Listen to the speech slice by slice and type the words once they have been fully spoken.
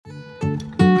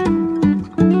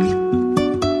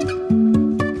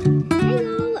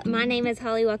is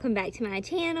Holly. Welcome back to my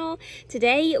channel.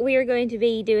 Today we are going to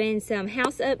be doing some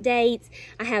house updates.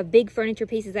 I have big furniture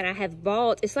pieces that I have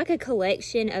bought. It's like a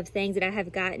collection of things that I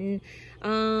have gotten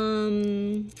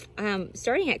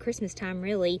starting at Christmas time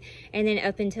really, and then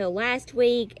up until last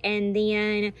week, and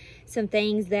then some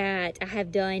things that I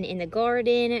have done in the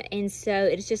garden. And so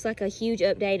it's just like a huge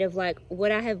update of like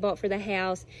what I have bought for the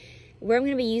house, where I'm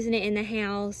going to be using it in the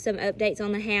house, some updates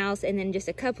on the house, and then just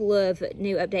a couple of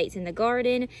new updates in the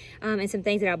garden, and some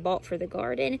things that I bought for the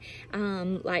garden,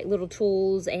 like little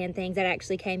tools and things that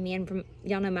actually came in from,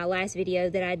 y'all know my last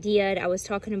video that I did. I was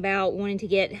talking about wanting to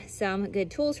get some good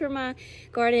tools for my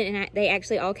garden, and they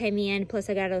actually all came in, plus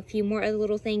I got a few more other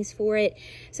little things for it.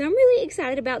 So I'm really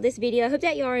excited about this video. I hope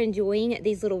that y'all are enjoying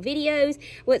these little videos.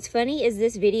 What's funny is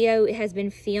this video has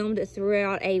been filmed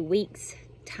throughout a week's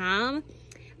time.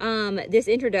 This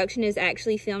introduction is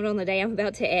actually filmed on the day I'm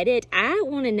about to edit. I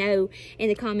want to know in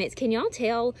the comments, can y'all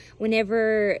tell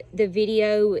whenever the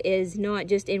video is not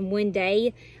just in one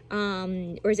day,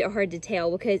 or is it hard to tell?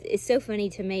 Because it's so funny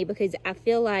to me, because I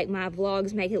feel like my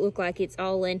vlogs make it look like it's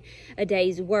all in a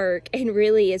day's work, and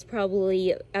really it's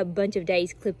probably a bunch of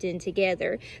days clipped in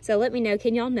together. So let me know,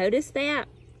 can y'all notice that?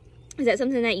 Is that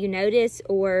something that you notice,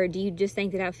 or do you just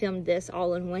think that I filmed this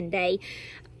all in one day?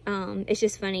 It's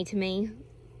just funny to me.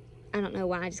 I don't know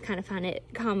why, I just kind of find it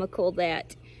comical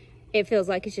that it feels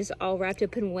like it's just all wrapped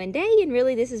up in one day, and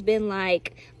really this has been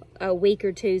like a week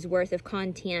or two's worth of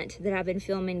content that I've been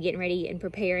filming, getting ready and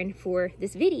preparing for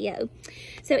this video.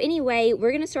 So anyway, we're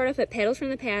going to start off at Petals from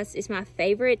the Past. It's my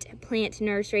favorite plant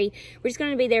nursery. We're just going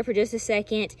to be there for just a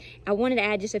second. I wanted to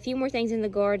add just a few more things in the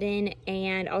garden,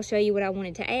 and I'll show you what I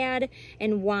wanted to add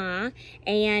and why,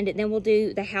 and then we'll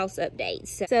do the house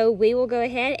updates. So we will go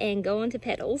ahead and go on to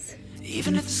Petals.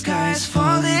 Even if the sky is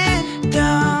falling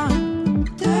down,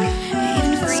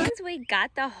 Friends, we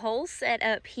got the whole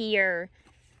setup here.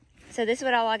 So this is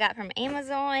what all I got from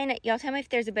Amazon. Y'all tell me if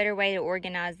there's a better way to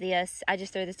organize this. I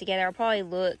just threw this together. I'll probably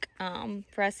look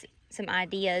for us some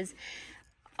ideas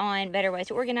on better ways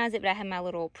to organize it, but I have my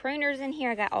little pruners in here.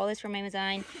 I got all this from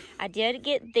Amazon. I did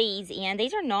get these in.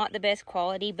 These are not the best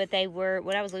quality, but they were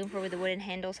what I was looking for with the wooden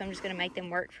handle, so I'm just going to make them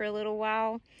work for a little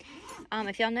while.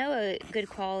 If y'all know a good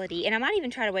quality, and I might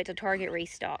even try to wait till Target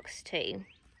restocks too.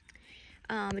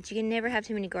 But you can never have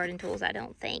too many garden tools, I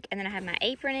don't think. And then I have my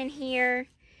apron in here.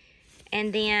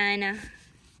 And then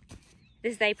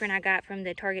this apron I got from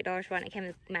the Target dollar spot, and it came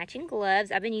with matching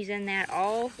gloves. I've been using that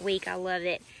all week. I love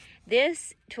it.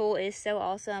 This tool is so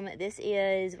awesome. This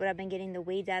is what I've been getting the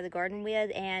weeds out of the garden with,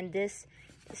 and this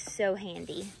is so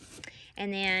handy.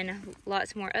 And then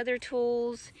lots more other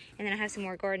tools. And then I have some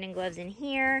more gardening gloves in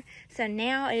here. So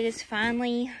now it is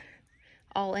finally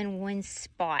all in one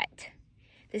spot.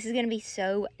 This is going to be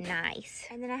so nice.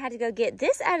 And then I had to go get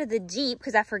this out of the Jeep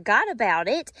because I forgot about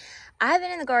it. I've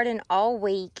been in the garden all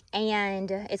week, and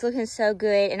it's looking so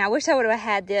good. And I wish I would have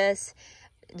had this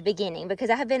at the beginning, because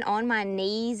I have been on my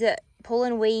knees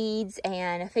pulling weeds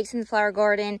and fixing the flower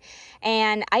garden.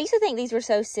 And I used to think these were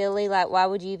so silly, like why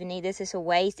would you even need this? It's a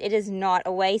waste. It is not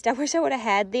a waste. I wish I would have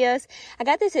had this. I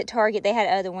got this at Target. They had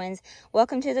other ones.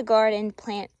 Welcome to the Garden,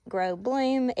 Plant, Grow,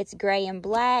 Bloom. It's gray and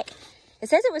black. It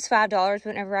says it was $5, but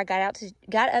whenever I got up to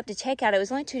checkout, it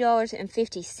was only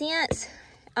 $2.50.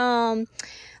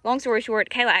 Long story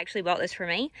short, Kayla actually bought this for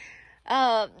me.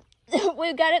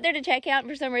 We got up there to check out,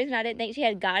 and for some reason I didn't think she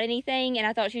had got anything, and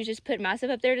I thought she was just putting my stuff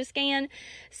up there to scan.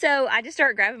 So I just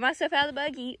started grabbing my stuff out of the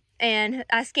buggy, and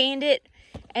I scanned it,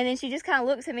 and then she just kind of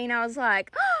looks at me, and I was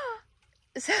like, oh.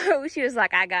 So she was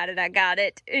like, I got it, I got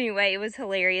it. Anyway, it was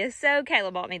hilarious. So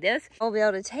Kayla bought me this. I'll be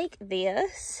able to take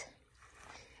this,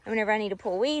 and whenever I need to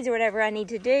pull weeds or whatever I need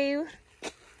to do,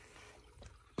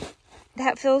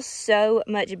 that feels so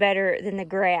much better than the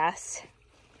grass.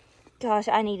 Gosh,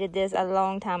 I needed this a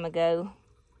long time ago.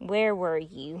 Where were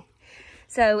you?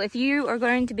 So if you are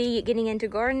going to be getting into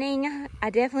gardening, I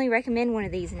definitely recommend one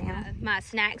of these now. My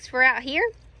snacks for out here,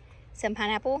 some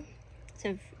pineapple,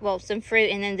 some fruit,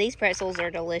 and then these pretzels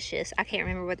are delicious. I can't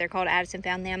remember what they're called. Addison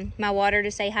found them. My water to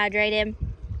stay hydrated.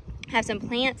 Have some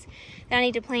plants that I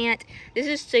need to plant. This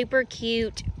is super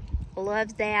cute.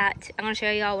 Love that. I'm going to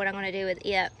show y'all what I'm going to do with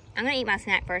it. I'm going to eat my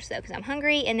snack first though, because I'm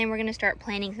hungry, and then we're going to start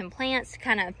planting some plants to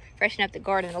kind of freshen up the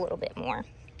garden a little bit more.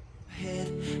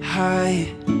 head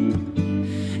high,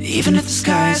 even if the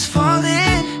sky is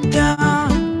falling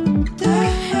down,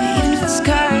 even if the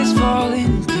sky is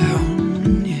falling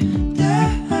down,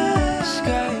 yeah.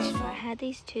 So I had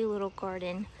these two little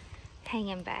garden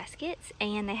hanging baskets,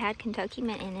 and they had Kentucky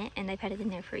mint in it, and they've had it in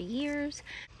there for years.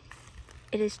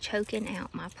 It is choking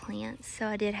out my plants. So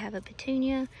I did have a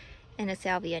petunia and a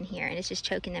salvia in here, and it's just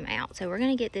choking them out. So we're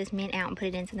going to get this mint out and put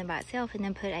it in something by itself, and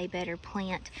then put a better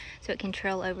plant so it can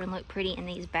trail over and look pretty in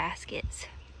these baskets.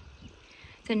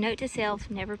 So note to self,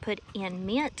 never put in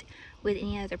mint with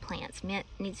any other plants. Mint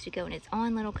needs to go in its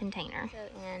own little container.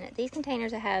 So in these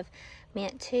containers I have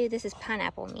mint too. This is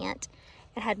pineapple mint.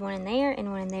 I had one in there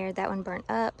and one in there. That one burnt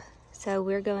up. So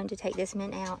we're going to take this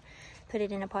mint out, put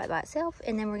it in a pot by itself,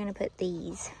 and then we're going to put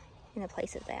these in the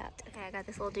place of that. Okay, I got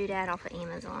this little doodad off of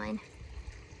Amazon.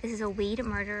 This is a weed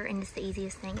murderer, and it's the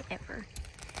easiest thing ever.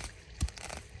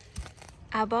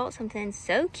 I bought something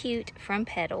so cute from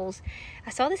Petals.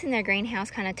 I saw this in their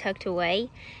greenhouse kind of tucked away,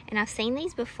 and I've seen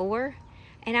these before,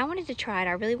 and I wanted to try it.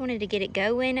 I really wanted to get it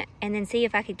going and then see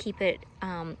if I could keep it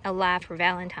alive for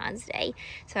Valentine's Day.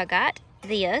 So I got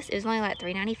this. It was only like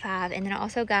 $3.95, and then I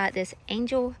also got this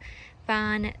angel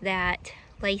vine that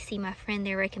Lacey, my friend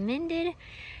there, recommended.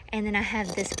 And then I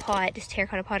have this pot, this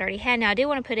terracotta pot I already had. Now I do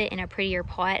want to put it in a prettier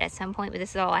pot at some point, but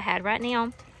this is all I had right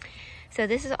now. So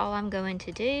this is all I'm going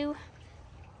to do.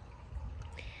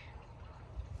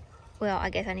 Well, I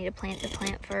guess I need to plant the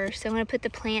plant first. So I'm going to put the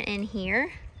plant in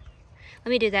here.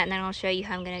 Let me do that, and then I'll show you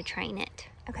how I'm going to train it.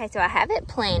 Okay, so I have it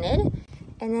planted,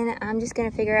 and then I'm just going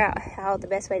to figure out how the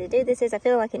best way to do this is. I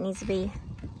feel like it needs to be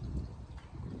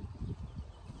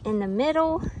in the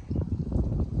middle.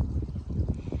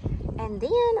 And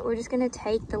then we're just going to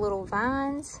take the little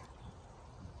vines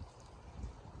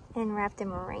and wrap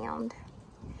them around.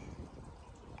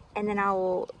 And then I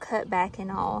will cut back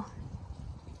and all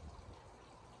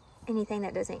anything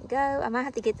that doesn't go. I might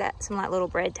have to get some like little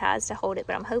bread ties to hold it,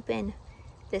 but I'm hoping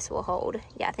this will hold.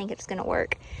 Yeah, I think it's going to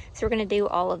work. So we're going to do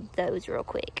all of those real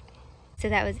quick. So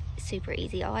that was super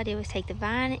easy. All I did was take the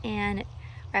vine and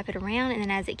wrap it around, and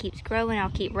then as it keeps growing, I'll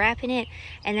keep wrapping it,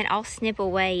 and then I'll snip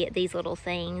away these little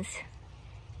things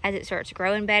as it starts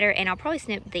growing better. And I'll probably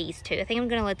snip these too. I think I'm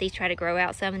going to let these try to grow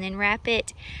out some and then wrap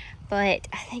it, but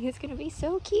I think it's going to be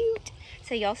so cute.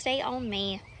 So y'all stay on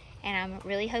me, and I'm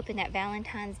really hoping that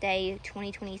Valentine's Day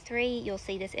 2023 you'll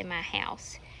see this in my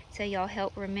house. So y'all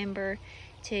help remember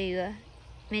to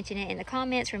mention it in the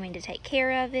comments for me to take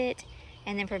care of it.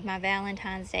 And then for my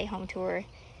Valentine's Day home tour,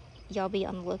 y'all be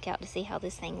on the lookout to see how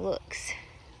this thing looks.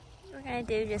 We're going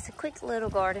to do just a quick little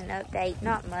garden update,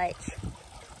 not much.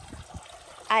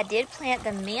 I did plant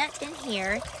the mint in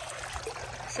here.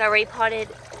 So I repotted,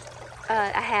 I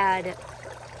had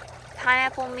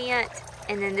pineapple mint,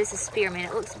 and then this is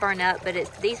spearmint. It looks burnt up, but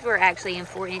these were actually in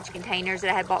 4-inch containers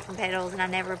that I had bought from Petals and I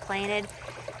never planted.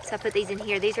 So I put these in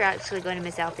here. These are actually going to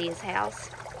Miss Althea's house.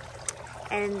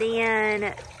 And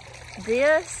then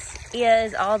this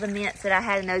is all the mints that I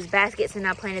had in those baskets, and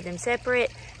I planted them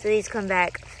separate. So these come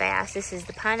back fast. This is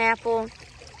the pineapple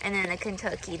and then the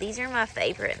Kentucky. These are my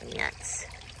favorite mints.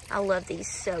 I love these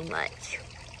so much.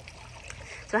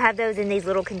 So I have those in these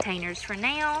little containers for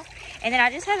now. And then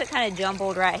I just have it kind of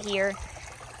jumbled right here,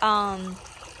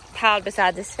 piled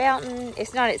beside this fountain.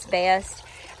 It's not its best.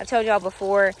 I've told y'all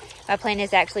before, my plan is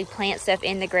to actually plant stuff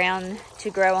in the ground to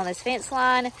grow on this fence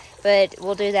line, but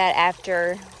we'll do that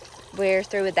after we're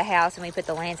through with the house and we put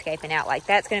the landscaping out. Like,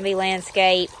 that's going to be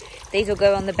landscape. These will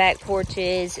go on the back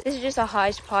porches. This is just a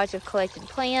hodgepodge of collected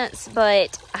plants,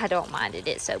 but I don't mind it.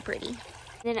 It's so pretty.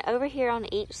 And then over here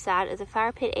on each side of the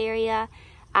fire pit area,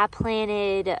 I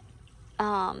planted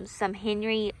some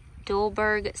Henry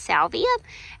Dulberg salvia,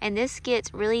 and this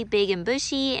gets really big and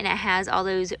bushy, and it has all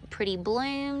those pretty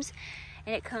blooms,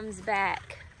 and it comes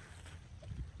back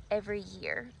every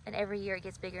year, and every year it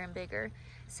gets bigger and bigger.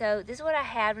 So this is what I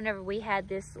had whenever we had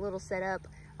this little setup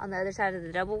on the other side of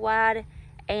the double wide,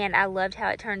 and I loved how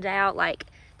it turns out. Like,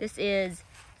 this is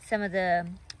some of the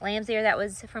lamb's ear that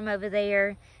was from over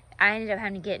there. I ended up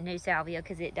having to get new salvia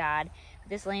because it died.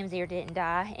 This lamb's ear didn't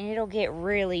die, and it'll get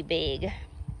really big.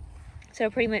 So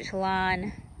pretty much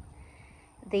line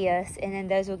this, and then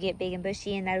those will get big and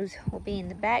bushy, and those will be in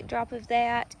the backdrop of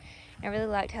that. I really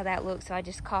liked how that looked, so I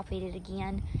just copied it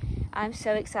again. I'm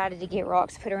so excited to get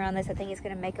rocks put around this. I think it's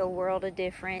going to make a world of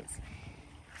difference.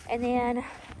 And then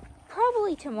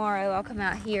probably tomorrow I'll come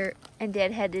out here and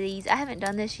deadhead these. I haven't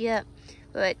done this yet,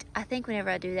 but I think whenever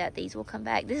I do that, these will come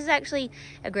back. This is actually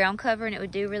a ground cover, and it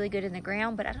would do really good in the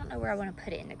ground, but I don't know where I want to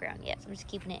put it in the ground yet, so I'm just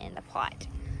keeping it in the pot.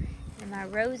 And my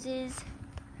roses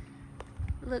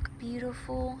look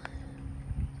beautiful.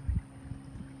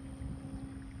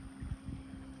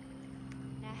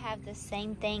 I have the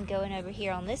same thing going over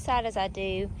here on this side as I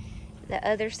do the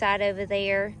other side over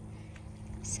there,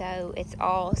 so it's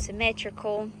all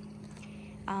symmetrical.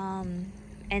 And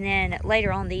then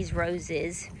later on, these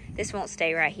roses, this won't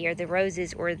stay right here. The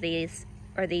roses or these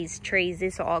trees,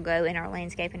 this will all go in our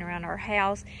landscaping around our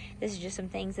house. This is just some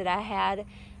things that I had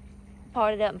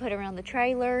pot it up and put it around the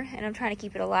trailer, and I'm trying to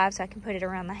keep it alive so I can put it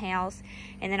around the house,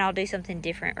 and then I'll do something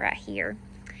different right here.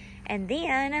 And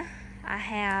then I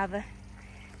have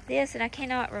this, and I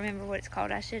cannot remember what it's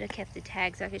called. I should have kept the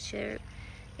tag so I could show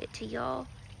it to y'all,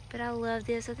 but I love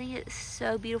this. I think it's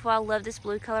so beautiful. I love this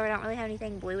blue color. I don't really have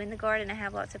anything blue in the garden. I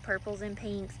have lots of purples and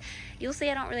pinks. You'll see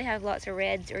I don't really have lots of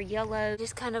reds or yellow.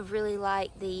 Just kind of really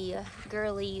like the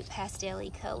girly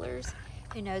pastel-y colors.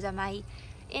 Who knows, I may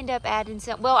end up adding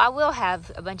some. Well, I will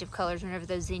have a bunch of colors whenever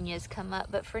those zinnias come up,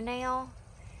 but for now,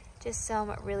 just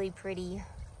some really pretty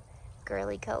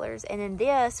girly colors. And then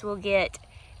this will get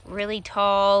really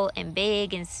tall and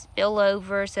big and spill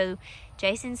over. So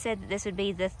Jason said that this would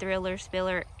be the thriller,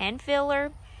 spiller, and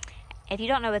filler. If you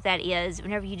don't know what that is,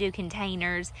 whenever you do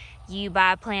containers, you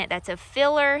buy a plant that's a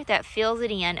filler that fills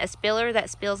it in, a spiller that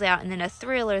spills out, and then a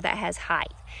thriller that has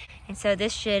height. And so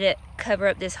this should cover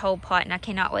up this whole pot, and I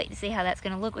cannot wait to see how that's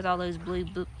going to look with all those blue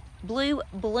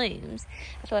blooms.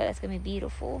 I feel like that's going to be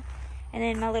beautiful. And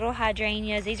then my little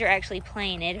hydrangeas, these are actually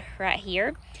planted right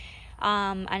here.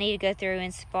 I need to go through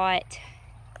and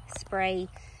spray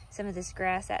some of this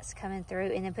grass that's coming through,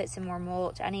 and then put some more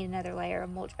mulch. I need another layer of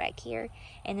mulch back here,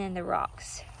 and then the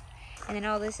rocks. And then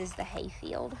all this is the hay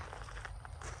field.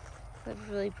 So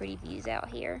really pretty views out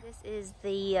here. This is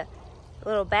the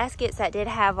little baskets that did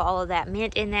have all of that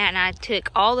mint in that, and I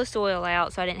took all the soil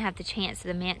out so I didn't have the chance of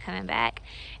the mint coming back.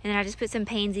 And then I just put some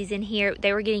pansies in here.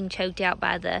 They were getting choked out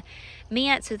by the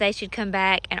mint, so they should come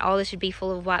back, and all this should be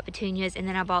full of white petunias. And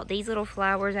then I bought these little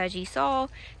flowers, as you saw,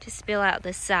 to spill out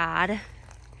the side.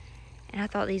 And I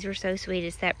thought these were so sweet.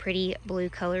 It's that pretty blue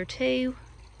color too,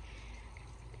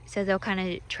 so they'll kind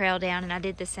of trail down. And I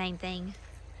did the same thing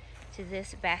to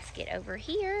this basket over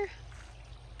here.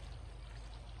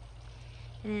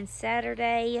 And then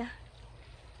Saturday,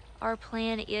 our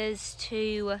plan is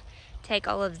to take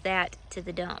all of that to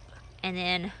the dump. And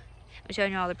then I'm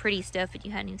showing you all the pretty stuff, but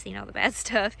you haven't even seen all the bad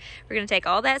stuff. We're going to take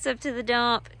all that stuff to the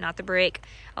dump, not the brick,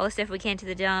 all the stuff we can to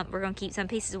the dump. We're going to keep some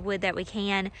pieces of wood that we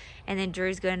can. And then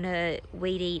Drew's going to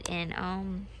weed eat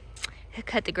and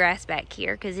cut the grass back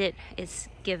here, because it's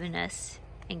giving us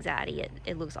anxiety.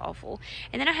 It looks awful.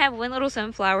 And then I have one little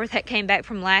sunflower that came back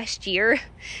from last year,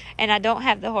 and I don't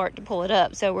have the heart to pull it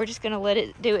up, so we're just gonna let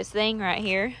it do its thing right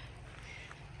here,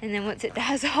 and then once it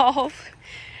dies off,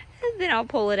 then I'll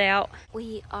pull it out.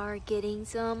 We are getting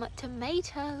some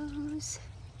tomatoes.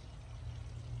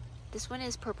 This one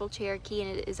is purple Cherokee,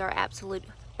 and it is our absolute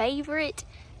favorite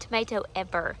tomato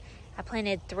ever. I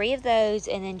planted 3 of those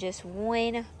and then just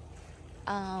 1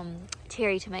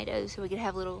 cherry tomatoes, so we could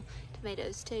have little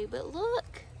tomatoes too. But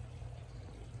look,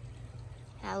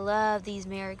 I love these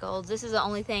marigolds. This is the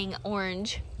only thing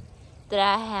orange that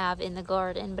I have in the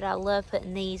garden, but I love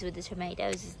putting these with the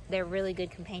tomatoes. They're really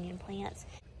good companion plants.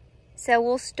 So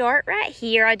we'll start right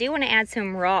here. I do want to add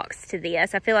some rocks to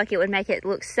this. I feel like it would make it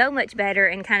look so much better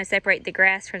and kind of separate the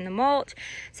grass from the mulch.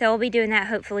 So I'll be doing that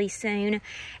hopefully soon.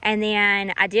 And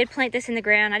then I did plant this in the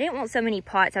ground. I didn't want so many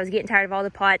pots. I was getting tired of all the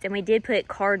pots, and we did put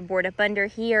cardboard up under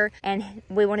here, and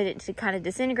we wanted it to kind of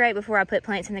disintegrate before I put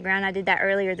plants in the ground. I did that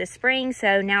earlier this spring,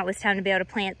 so now it was time to be able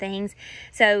to plant things.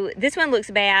 So this one looks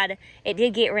bad. It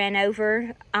did get ran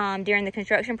over during the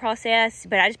construction process,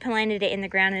 but I just planted it in the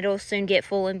ground, and it'll soon get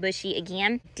full and bushy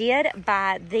again. Did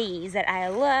buy these that I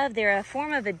love. They're a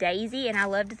form of a daisy, and I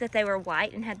loved that they were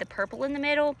white and had the purple in the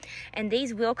middle, and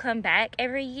these will come back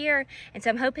every year. And so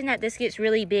I'm hoping that this gets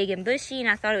really big and bushy, and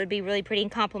I thought it would be really pretty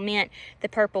and complement the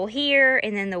purple here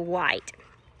and then the white.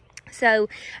 So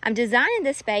I'm designing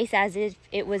this space as if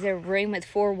it was a room with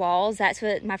 4 walls. That's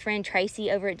what my friend Tracy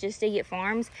over at Just Dig It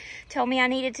Farms told me I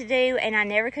needed to do, and I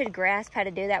never could grasp how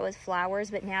to do that with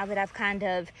flowers. But now that I've kind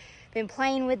of been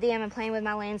playing with them and playing with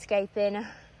my landscaping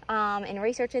and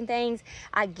researching things,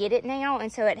 I get it now. And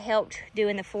so it helped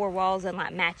doing the 4 walls and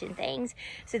like matching things.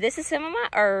 So this is some of my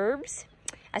herbs.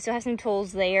 I still have some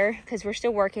tools there because we're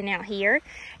still working out here.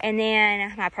 And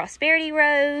then my prosperity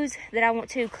rose that I want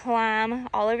to climb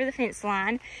all over the fence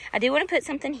line. I do want to put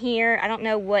something here. I don't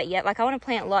know what yet. Like I want to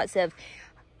plant lots of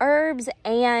herbs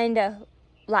and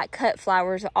like cut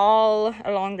flowers all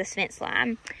along this fence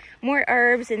line. More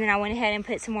herbs, and then I went ahead and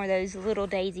put some more of those little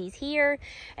daisies here.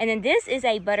 And then this is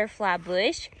a butterfly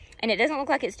bush, and it doesn't look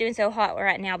like it's doing so hot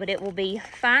right now, but it will be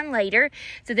fine later.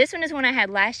 So this one is one I had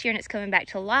last year, and it's coming back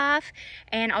to life,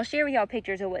 and I'll share with y'all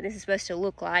pictures of what this is supposed to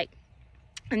look like.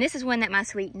 And this is one that my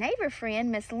sweet neighbor friend,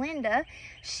 Miss Linda,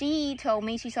 she told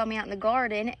me, she saw me out in the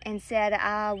garden and said,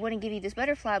 I want to give you this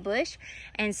butterfly bush.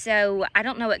 And so I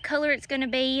don't know what color it's going to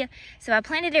be. So I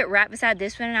planted it right beside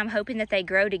this one, and I'm hoping that they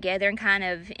grow together and kind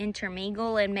of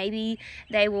intermingle, and maybe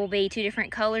they will be two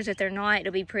different colors. If they're not,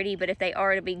 it'll be pretty, but if they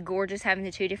are, it'll be gorgeous having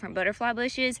the two different butterfly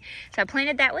bushes. So I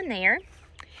planted that one there.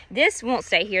 This won't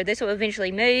stay here. This will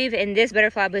eventually move, and this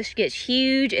butterfly bush gets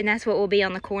huge, and that's what will be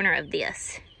on the corner of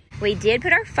this. We did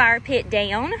put our fire pit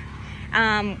down.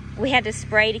 We had to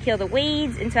spray to kill the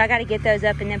weeds, and so I got to get those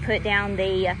up and then put down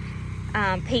the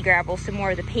pea gravel, some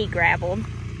more of the pea gravel.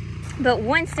 But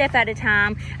one step at a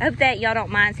time. I hope that y'all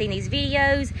don't mind seeing these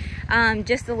videos.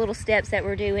 Just the little steps that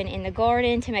we're doing in the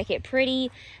garden to make it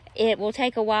pretty. It will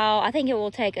take a while. I think it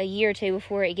will take a year or two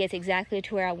before it gets exactly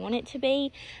to where I want it to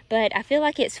be. But I feel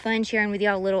like it's fun sharing with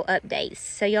y'all little updates.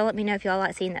 So y'all let me know if y'all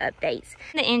like seeing the updates.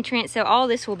 The entrance, so all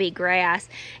this will be grass.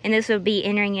 And this will be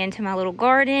entering into my little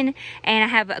garden. And I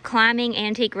have a climbing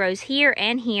antique rose here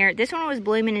and here. This one was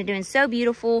blooming and doing so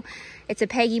beautiful. It's a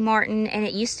Peggy Martin, and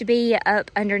it used to be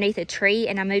up underneath a tree,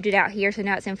 and I moved it out here, so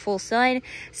now it's in full sun.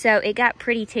 So it got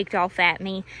pretty ticked off at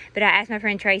me. But I asked my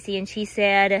friend Tracy, and she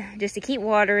said just to keep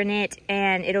watering it,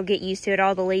 and it'll get used to it.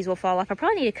 All the leaves will fall off. I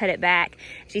probably need to cut it back.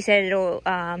 She said it'll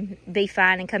be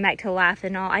fine and come back to life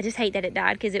and all. I just hate that it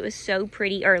died because it was so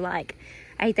pretty, or like,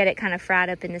 I hate that it kind of fried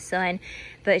up in the sun.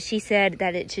 But she said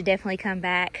that it should definitely come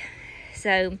back.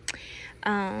 So,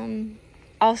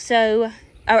 also...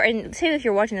 Oh, and too, if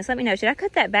you're watching this, let me know, should I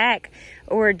cut that back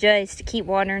or just keep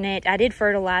watering it? I did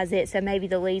fertilize it, so maybe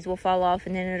the leaves will fall off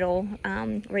and then it'll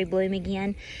rebloom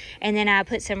again. And then I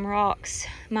put some rocks.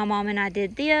 My mom and I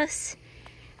did this.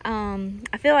 I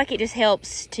feel like it just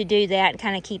helps to do that and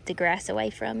kind of keep the grass away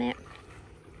from it.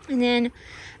 And then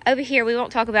over here, we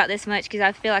won't talk about this much because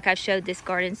I feel like I've showed this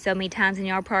garden so many times and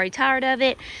y'all are probably tired of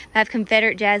it. I have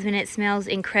Confederate jasmine. It smells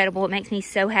incredible. It makes me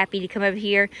so happy to come over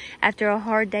here after a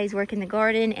hard day's work in the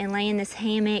garden and lay in this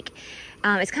hammock.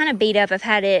 It's kind of beat up. I've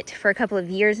had it for a couple of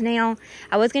years now.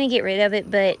 I was going to get rid of it,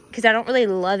 but because I don't really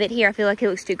love it here. I feel like it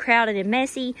looks too crowded and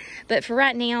messy. But for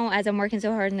right now, as I'm working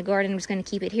so hard in the garden, I'm just going to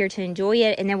keep it here to enjoy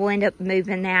it. And then we'll end up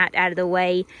moving that out of the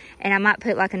way. And I might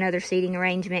put like another seating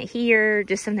arrangement here,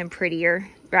 just something prettier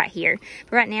right here.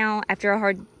 But right now, after a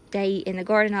hard day in the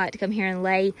garden, I like to come here and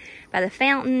lay by the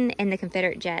fountain and the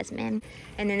Confederate jasmine.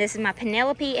 And then this is my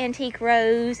Penelope antique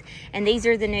rose. And these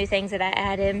are the new things that I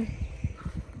added.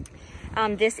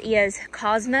 This is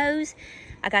Cosmos.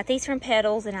 I got these from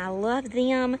Petals and I love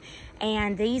them.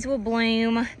 And these will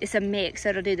bloom. It's a mix. So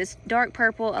it'll do this dark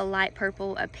purple, a light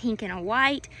purple, a pink, and a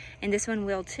white. And this one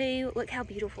will too. Look how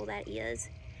beautiful that is.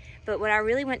 But what I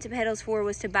really went to Petals for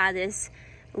was to buy this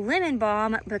lemon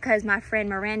balm because my friend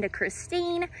Miranda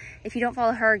Christine, if you don't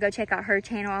follow her, go check out her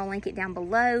channel. I'll link it down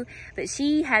below. But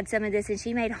she had some of this and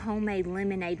she made homemade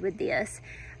lemonade with this.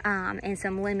 And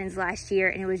some lemons last year,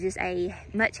 and it was just a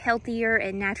much healthier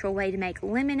and natural way to make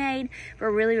lemonade for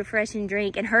a really refreshing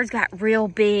drink. And hers got real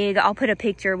big. I'll put a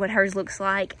picture of what hers looks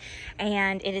like,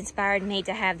 and it inspired me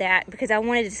to have that because I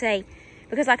wanted to say,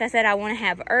 because like I said, I want to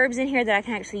have herbs in here that I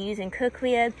can actually use and cook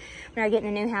with. When I get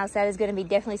in the new house, that is going to be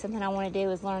definitely something I want to do,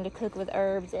 is learn to cook with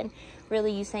herbs and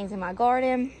really use things in my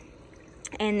garden.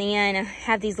 And then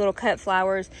have these little cut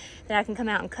flowers that I can come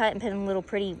out and cut and put in little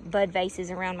pretty bud vases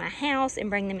around my house and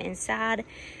bring them inside.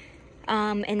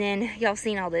 And then y'all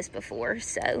seen all this before.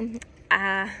 So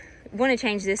I want to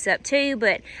change this up too,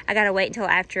 but I got to wait until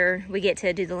after we get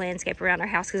to do the landscape around our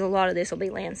house because a lot of this will be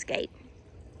landscape.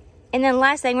 And then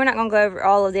last thing, we're not going to go over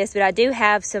all of this, but I do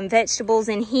have some vegetables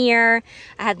in here.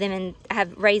 I have them in, I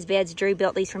have raised beds. Drew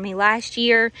built these for me last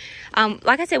year.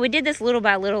 Like I said, we did this little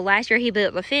by little. Last year he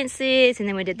built the fences, and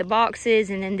then we did the boxes,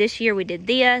 and then this year we did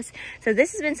this. So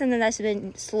this has been something that's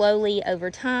been slowly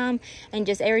over time, and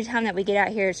just every time that we get out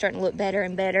here, it's starting to look better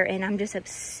and better, and I'm just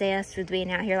obsessed with being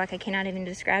out here. Like, I cannot even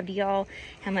describe to y'all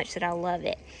how much that I love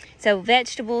it. So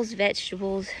vegetables.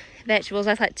 That's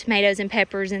like tomatoes and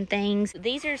peppers and things.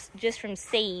 These are just from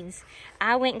seeds.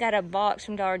 I went and got a box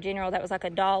from Dollar General that was like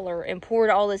 $1 and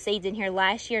poured all the seeds in here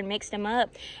last year and mixed them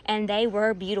up, and they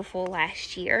were beautiful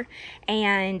last year,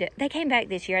 and they came back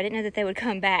this year. I didn't know that they would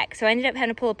come back, so I ended up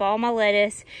having to pull up all my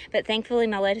lettuce, but thankfully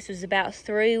my lettuce was about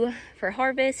through for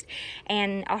harvest,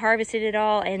 and I harvested it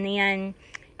all, and then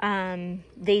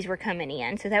these were coming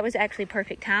in, so that was actually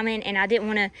perfect timing. And I didn't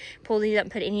want to pull these up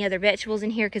and put any other vegetables in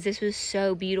here because this was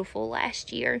so beautiful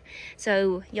last year.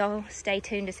 So y'all stay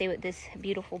tuned to see what this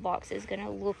beautiful box is going to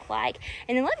look like.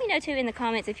 And then let me know too in the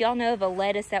comments if y'all know of a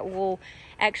lettuce that will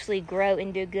actually grow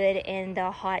and do good in the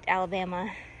hot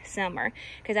Alabama summer,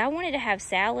 because I wanted to have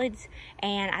salads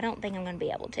and I don't think I'm going to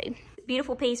be able to.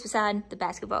 beautiful piece beside the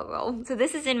basketball goal. So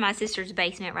this is in my sister's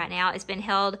basement right now. It's been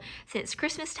held since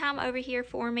Christmas time over here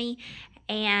for me.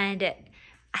 And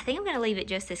I think I'm going to leave it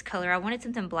just this color. I wanted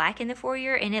something black in the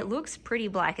foyer, and it looks pretty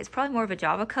black. It's probably more of a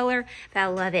Java color, but I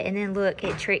love it. And then look,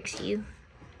 it tricks you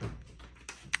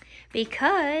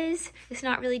because it's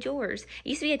not really drawers. It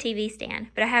used to be a TV stand,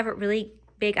 but I have really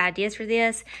big ideas for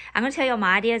this. I'm going to tell y'all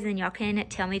my ideas, and then y'all can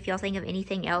tell me if y'all think of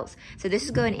anything else. So this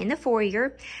is going in the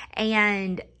foyer,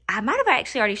 and I might have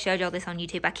actually already showed y'all this on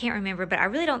YouTube. I can't remember, but I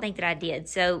really don't think that I did.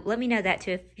 So let me know that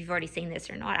too if you've already seen this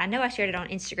or not. I know I shared it on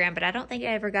Instagram, but I don't think I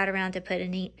ever got around to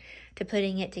putting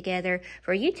it together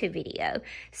for a YouTube video.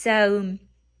 So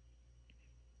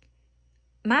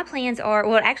my plans are,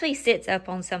 well, it actually sits up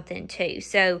on something too.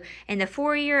 So in the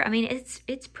foyer, I mean,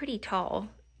 it's pretty tall.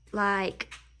 Like,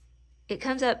 it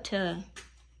comes up to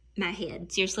my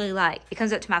head. Seriously, like, it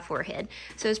comes up to my forehead.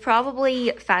 So it's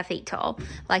probably 5 feet tall,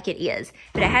 like it is.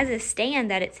 But it has a stand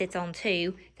that it sits on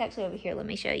too. It's actually over here. Let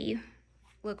me show you.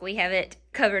 Look, we have it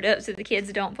covered up so the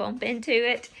kids don't bump into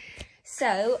it.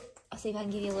 So I'll see if I can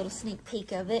give you a little sneak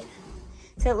peek of it.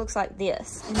 So it looks like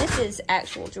this. And this is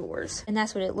actual drawers. And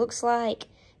that's what it looks like.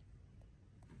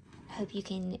 I hope you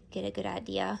can get a good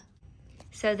idea.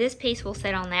 So this piece will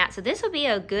sit on that. So this will be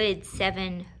a good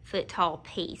 7 foot tall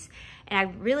piece. And I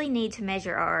really need to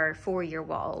measure our foyer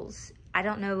walls. I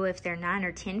don't know if they're 9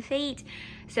 or 10 feet.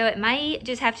 So it may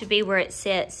just have to be where it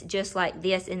sits just like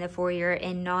this in the foyer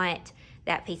and not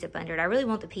that piece up under it. I really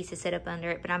want the piece to sit up under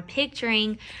it, but I'm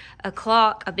picturing a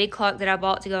clock, a big clock that I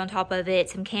bought to go on top of it,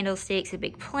 some candlesticks, a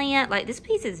big plant. Like, this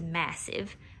piece is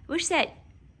massive. I wish that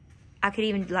I could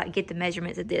even like get the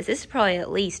measurements of this. This is probably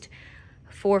at least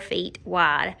 4 feet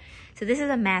wide. So this is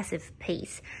a massive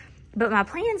piece. But my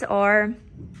plans are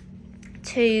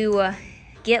to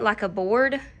get like a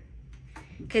board,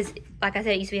 because like I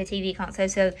said, it used to be a TV console.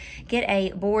 So get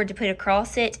a board to put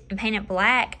across it and paint it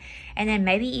black, and then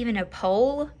maybe even a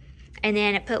pole, and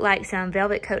then put like some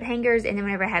velvet coat hangers. And then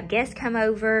whenever I have guests come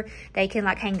over, they can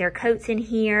like hang their coats in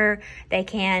here. They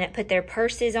can put their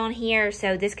purses on here.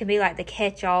 So this could be like the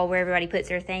catch-all where everybody puts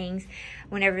their things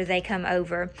whenever they come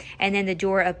over. And then the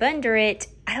drawer up under it,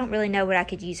 I don't really know what I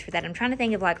could use for that. I'm trying to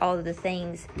think of like all of the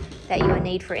things that you would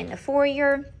need for in the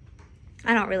foyer.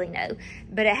 I don't really know,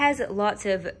 but it has lots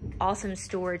of awesome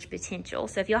storage potential.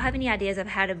 So if y'all have any ideas of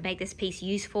how to make this piece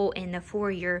useful in the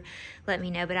foyer, let me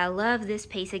know. But I love this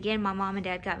piece. Again, my mom and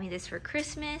dad got me this for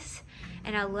Christmas,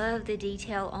 and I love the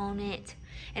detail on it.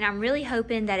 And I'm really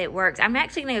hoping that it works. I'm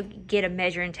actually going to get a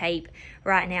measuring tape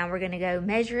right now. We're going to go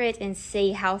measure it and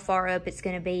see how far up it's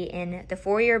going to be in the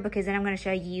foyer, because then I'm going to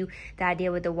show you the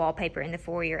idea with the wallpaper in the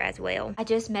foyer as well. I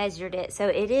just measured it. So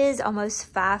it is almost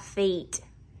 5 feet.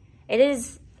 It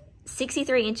is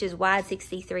 63 inches wide,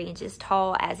 63 inches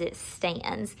tall as it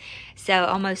stands. So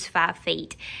almost 5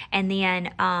 feet. And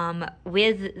then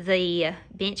with the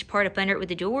bench part up under it with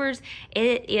the drawers,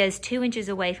 it is 2 inches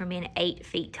away from being 8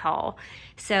 feet tall.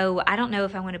 So I don't know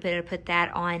if I'm going to be able to put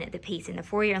that on the piece in the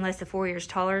foyer unless the foyer is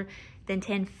taller than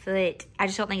 10 foot. I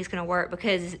just don't think it's going to work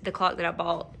because the clock that I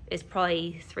bought is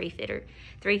probably 3 feet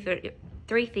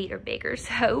or bigger.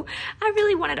 So I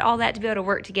really wanted all that to be able to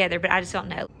work together, but I just don't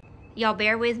know. Y'all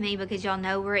bear with me because y'all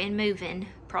know we're in moving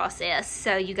process.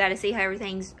 So you got to see how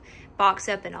everything's boxed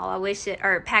up and all. I wish that,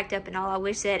 or packed up and all. I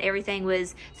wish that everything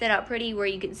was set up pretty where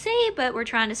you can see, but we're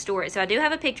trying to store it. So I do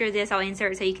have a picture of this. I'll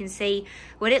insert it so you can see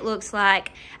what it looks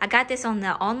like. I got this on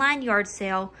the online yard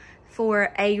sale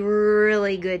for a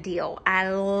really good deal. I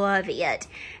love it.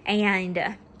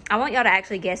 And I want y'all to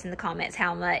actually guess in the comments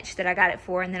how much that I got it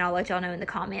for, and then I'll let y'all know in the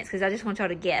comments because I just want y'all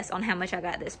to guess on how much I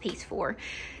got this piece for.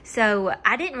 So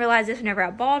I didn't realize this whenever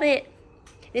I bought it.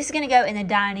 This is going to go in the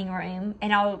dining room,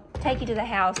 and I'll take you to the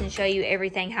house and show you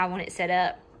everything how I want it set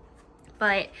up.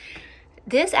 But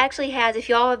this actually has, if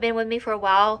y'all have been with me for a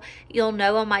while, you'll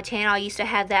know on my channel I used to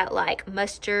have that like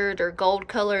mustard or gold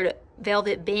colored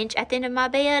velvet bench at the end of my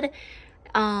bed.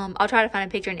 I'll try to find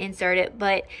a picture and insert it,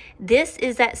 but this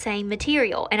is that same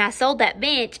material, and I sold that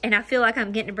bench, and I feel like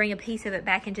I'm getting to bring a piece of it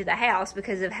back into the house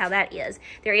because of how that is.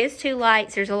 There is 2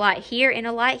 lights. There's a light here and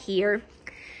a light here,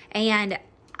 and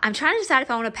I'm trying to decide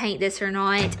if I want to paint this or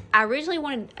not. I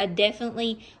originally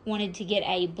definitely wanted to get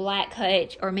a black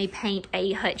hutch, or me paint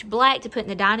a hutch black to put in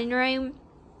the dining room.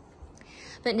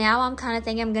 But now I'm kind of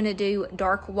thinking I'm going to do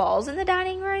dark walls in the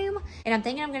dining room, and I'm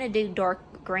thinking I'm going to do dark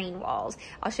green walls.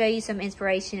 I'll show you some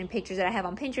inspiration and pictures that I have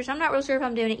on Pinterest. I'm not real sure if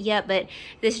I'm doing it yet, but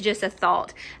this is just a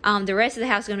thought. The rest of the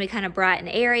house is going to be kind of bright and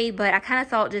airy, but I kind of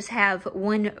thought just have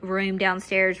one room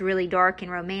downstairs really dark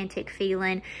and romantic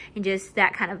feeling and just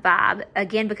that kind of vibe.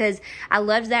 Again, because I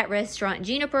loved that restaurant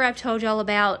Juniper I've told y'all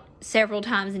about several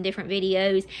times in different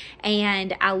videos,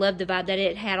 and I love the vibe that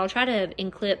it had. I'll try to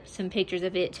include some pictures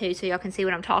of it too so y'all can see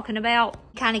what I'm talking about,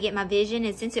 kind of get my vision.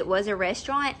 And since it was a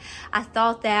restaurant, I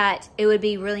thought that it would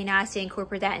be really nice to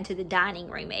incorporate that into the dining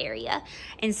room area.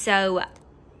 And so,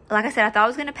 like I said, I thought I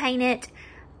was going to paint it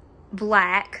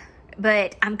black,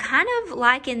 but I'm kind of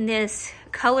liking this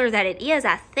color that it is.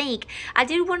 I think I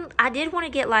did want to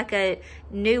get like a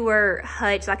newer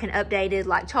hutch, like an updated,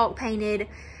 like chalk painted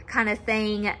kind of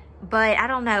thing, but I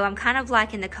don't know, I'm kind of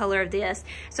liking the color of this.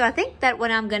 So I think that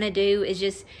what I'm gonna do is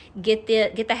just get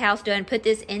the house done, put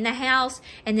this in the house,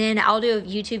 and then I'll do a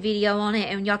YouTube video on it,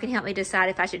 and y'all can help me decide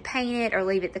if I should paint it or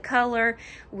leave it the color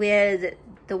with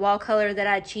the wall color that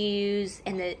I choose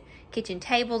and the kitchen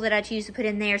table that I choose to put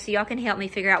in there. So y'all can help me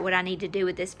figure out what I need to do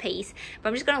with this piece, but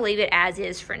I'm just gonna leave it as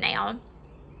is for now.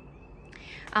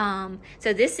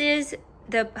 So this is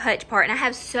the hutch part, and I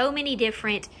have so many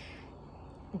different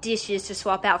dishes to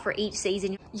swap out for each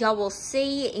season. Y'all will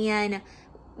see in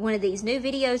one of these new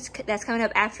videos that's coming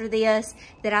up after this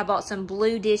that I bought some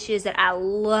blue dishes that I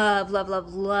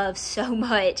love so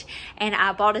much, and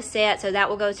I bought a set, so that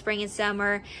will go spring and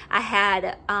summer. I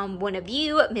had one of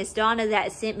you, Miss Donna,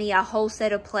 that sent me a whole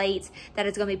set of plates that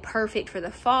is going to be perfect for the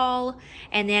fall.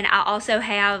 And then I also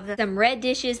have some red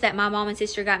dishes that my mom and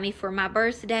sister got me for my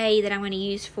birthday that I'm going to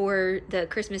use for the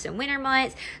Christmas and winter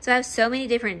months. So I have so many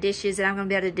different dishes that I'm going to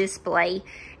be able to display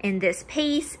in this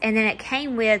piece. And then it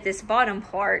came with this bottom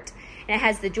part, and it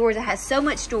has the drawers. It has so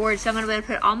much storage, so I'm gonna be able to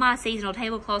put all my seasonal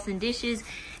tablecloths and dishes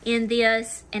in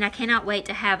this, and I cannot wait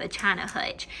to have a china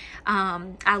hutch.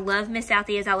 I love Miss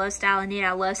Southia's. I love styling it.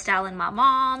 I love styling my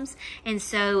mom's, and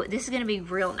so this is gonna be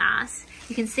real nice.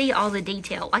 You can see all the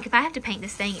detail. Like if I have to paint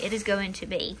this thing, it is going to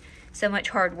be so much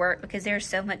hard work because there's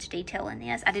so much detail in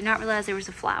this. I did not realize there was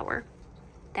a flower.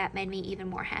 That made me even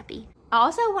more happy. I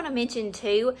also want to mention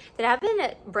too that I've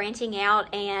been branching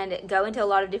out and going to a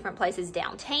lot of different places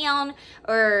downtown,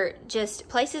 or just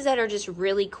places that are just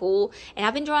really cool. And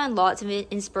I've been drawing lots of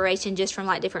inspiration just from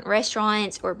like different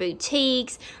restaurants or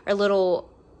boutiques or little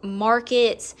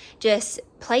markets, just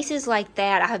places like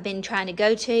that I have been trying to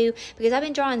go to, because I've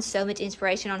been drawing so much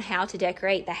inspiration on how to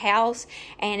decorate the house,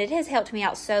 and it has helped me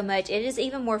out so much. It is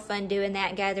even more fun doing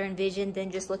that, gathering vision,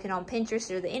 than just looking on Pinterest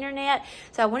or the internet.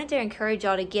 So I wanted to encourage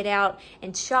y'all to get out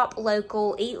and shop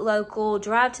local, eat local,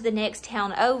 drive to the next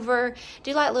town over,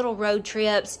 do like little road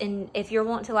trips. And if you're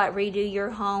wanting to like redo your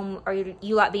home, or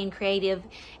you like being creative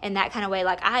in that kind of way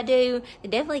like I do, then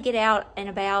definitely get out and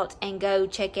about and go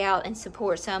check out and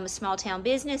support some small town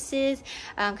businesses.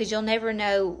 Because you'll never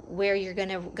know where you're going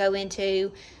to go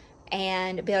into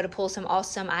and be able to pull some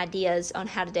awesome ideas on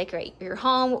how to decorate your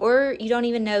home, or you don't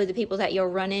even know the people that you'll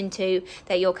run into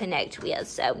that you'll connect with.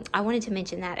 So I wanted to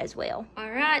mention that as well. All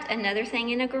right, another thing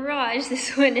in a garage.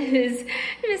 This one is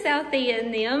Miss Althea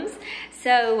and them's.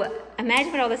 So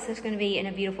imagine what all this stuff's going to be in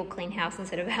a beautiful clean house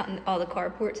instead of out in all the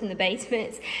carports and the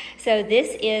basements. So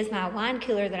this is my wine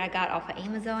cooler that I got off of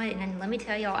Amazon, and let me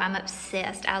tell y'all, I'm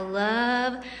obsessed. I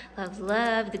love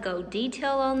the gold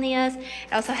detail on this.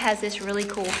 It also has this really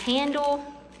cool handle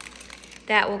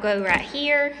that will go right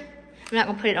here. I'm not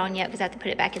going to put it on yet because I have to put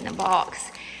it back in the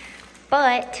box.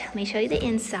 But let me show you the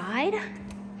inside.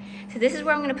 So this is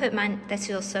where I'm going to put mine. That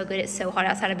feels so good. It's so hot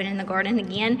outside. I've been in the garden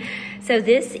again. So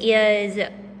this is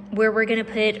where we're going to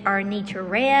put our Nature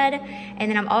Red. And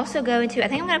then I'm also going to, I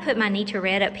think I'm going to put my Nature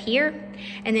Red up here.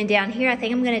 And then down here, I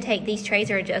think I'm going to take, these trays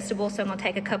are adjustable, so I'm going to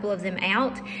take a couple of them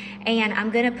out. And I'm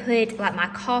going to put like my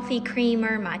coffee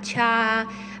creamer, my chai,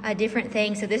 different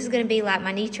things. So this is going to be like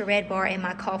my Nature Red bar and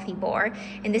my coffee bar.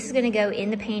 And this is going to go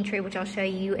in the pantry, which I'll show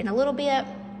you in a little bit.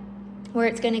 Where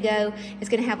it's going to go, it's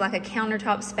going to have like a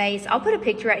countertop space. I'll put a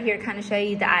picture right here to kind of show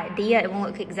you the idea. It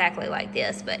won't look exactly like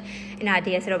this, but an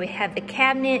idea. So it'll have the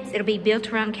cabinets, it'll be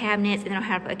built around cabinets, and then I'll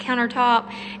have a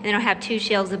countertop, and then I'll have 2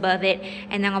 shelves above it,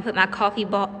 and then I'll put my coffee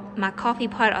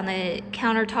pot on the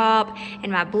countertop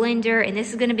and my blender. And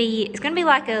this is going to be, it's going to be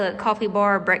like a coffee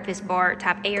bar, breakfast bar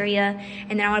type area.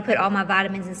 And then I want to put all my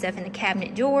vitamins and stuff in the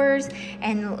cabinet drawers,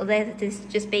 and let this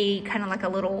just be kind of like a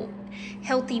little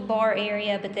healthy bar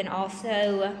area, but then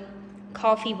also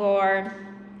coffee bar.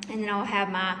 And then I'll have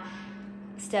my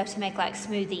stuff to make like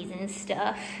smoothies and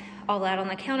stuff all out on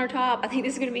the countertop. I think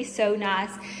this is going to be so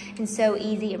nice and so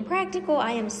easy and practical.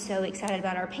 I am so excited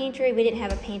about our pantry. We didn't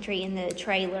have a pantry in the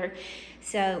trailer,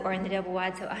 or in the double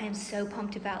wide, so I am so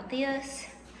pumped about this.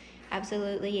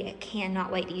 Absolutely, I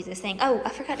cannot wait to use this thing. Oh, I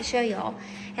forgot to show y'all.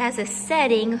 It has a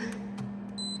setting. You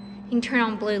can turn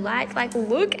on blue lights. Like,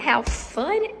 look how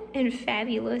fun and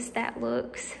fabulous that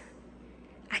looks.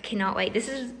 I cannot wait. This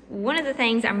is one of the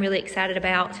things I'm really excited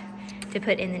about to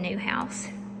put in the new house.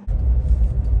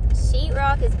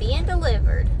 sheetrock is being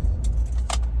delivered.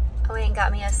 I went and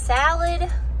got me a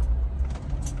salad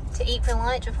to eat for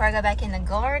lunch before I go back in the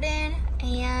garden,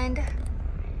 and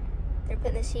they're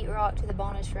putting the sheetrock to the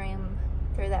bonus room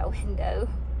through that window.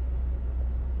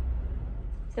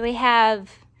 So we have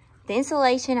the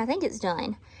insulation, I think it's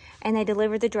done, and they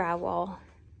delivered the drywall.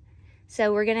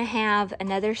 So we're gonna have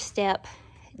another step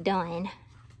done.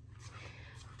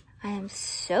 I am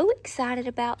so excited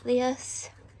about this.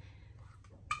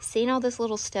 Seeing all this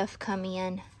little stuff come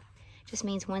in just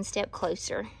means one step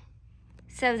closer.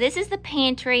 So this is the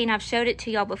pantry, and I've showed it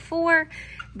to y'all before,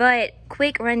 but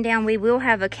quick rundown, we will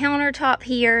have a countertop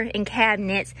here and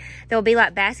cabinets. There'll be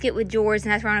like basket with drawers,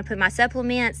 and that's where I'm gonna put my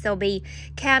supplements. There'll be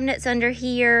cabinets under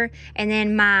here, and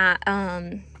then my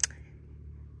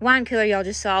wine cooler y'all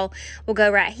just saw will go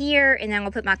right here, and then I'm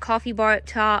gonna put my coffee bar up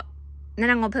top. And then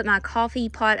I'm gonna put my coffee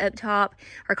pot up top,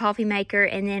 or coffee maker,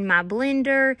 and then my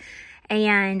blender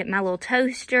and my little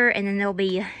toaster, and then there'll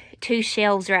be 2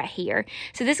 shelves right here.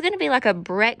 So this is going to be like a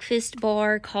breakfast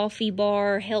bar, coffee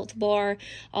bar, health bar,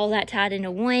 all that tied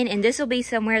into one. And this will be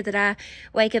somewhere that I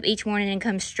wake up each morning and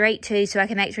come straight to, so I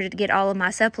can make sure to get all of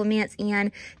my supplements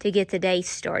in to get the day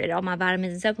started. All my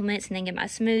vitamins and supplements, and then get my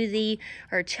smoothie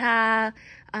or chai,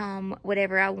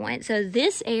 whatever I want. So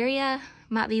this area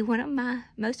might be one of my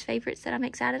most favorites that I'm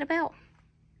excited about.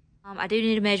 I do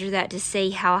need to measure that to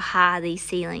see how high these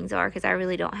ceilings are, because I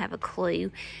really don't have a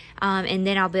clue. And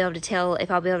then I'll be able to tell if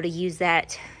I'll be able to use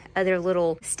that other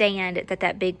little stand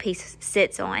that big piece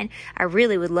sits on. I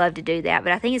really would love to do that,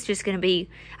 but I think it's just going to be,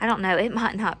 I don't know, it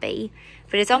might not be.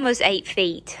 But it's almost 8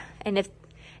 feet. And if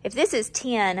this is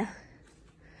 10,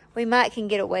 we might can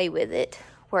get away with it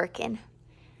working.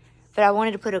 But I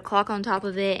wanted to put a clock on top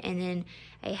of it, and then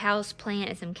a house plant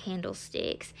and some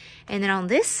candlesticks. And then on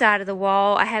this side of the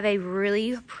wall, I have a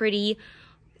really pretty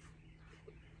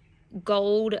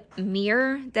gold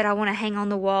mirror that I want to hang on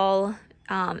the wall.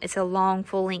 It's a long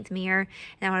full-length mirror,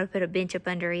 and I want to put a bench up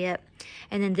under it.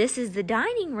 And then this is the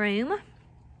dining room,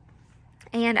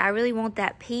 and I really want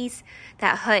that piece,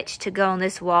 that hutch, to go on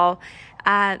this wall.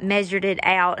 I measured it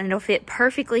out, and it'll fit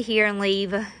perfectly here and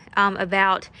leave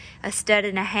about a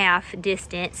 1.5 stud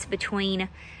distance between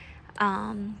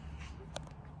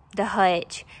the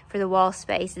hutch for the wall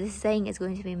space. This thing is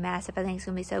going to be massive. I think it's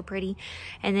going to be so pretty.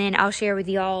 And then I'll share with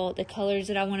y'all the colors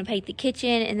that I want to paint the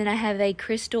kitchen. And then I have a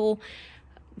crystal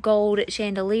gold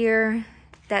chandelier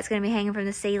that's going to be hanging from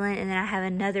the ceiling. And then I have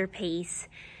another piece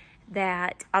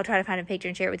that I'll try to find a picture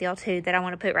and share it with y'all too, that I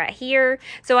want to put right here.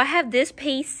 So I have this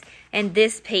piece and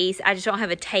this piece. I just don't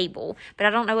have a table, but I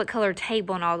don't know what color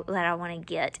table and all that I want to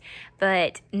get.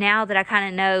 But now that I kind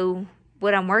of know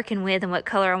what I'm working with and what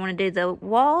color I want to do the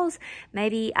walls,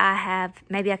 maybe I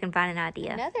can find an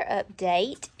idea. Another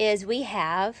update is we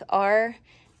have our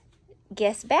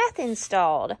guest bath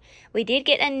installed. We did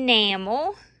get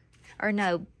enamel, or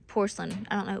no, porcelain.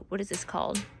 I don't know, what is this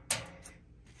called?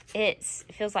 It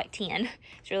feels like tin.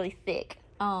 It's really thick.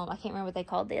 I can't remember what they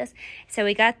called this. So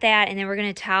we got that, and then we're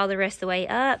going to tile the rest of the way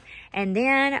up. And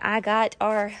then I got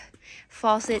our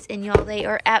faucets, and y'all, they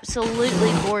are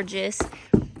absolutely gorgeous.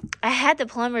 I had the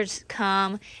plumbers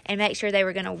come and make sure they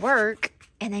were going to work,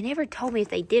 and they never told me if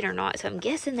they did or not. So I'm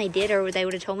guessing they did, or they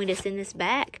would have told me to send this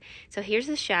back. So here's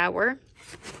the shower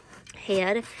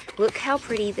head. Look how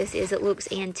pretty this is. It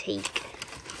looks antique.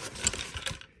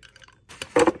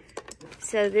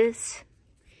 So this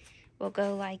will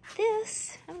go like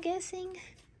this, I'm guessing,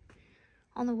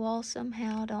 on the wall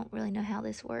somehow. I don't really know how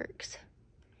this works.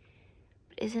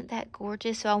 But isn't that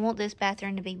gorgeous? So I want this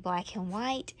bathroom to be black and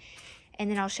white. And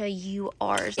then I'll show you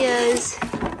ours. We're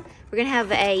going to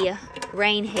have a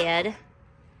rain head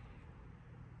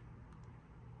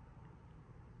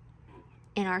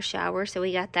in our shower. So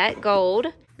we got that gold.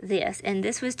 And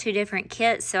this was 2 different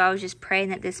kits, so I was just praying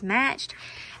that this matched.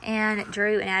 And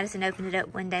Drew and Addison opened it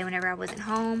up one day whenever I wasn't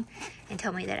home and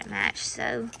told me that it matched.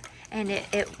 So, and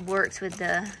it works with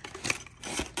the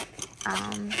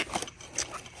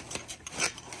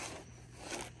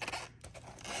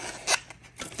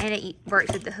and it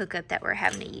works with the hookup that we're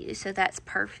having to use, so that's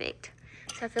perfect.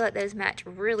 So I feel like those match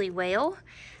really well.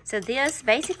 So this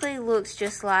basically looks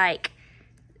just like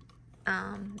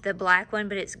the black one,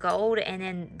 but it's gold, and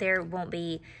then there won't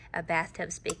be a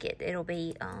bathtub spigot. It'll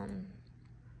be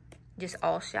just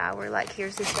all shower. Like,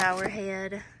 here's the shower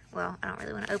head. Well, I don't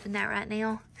really want to open that right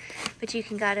now, but you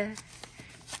can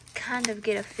kind of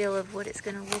get a feel of what it's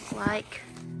going to look like.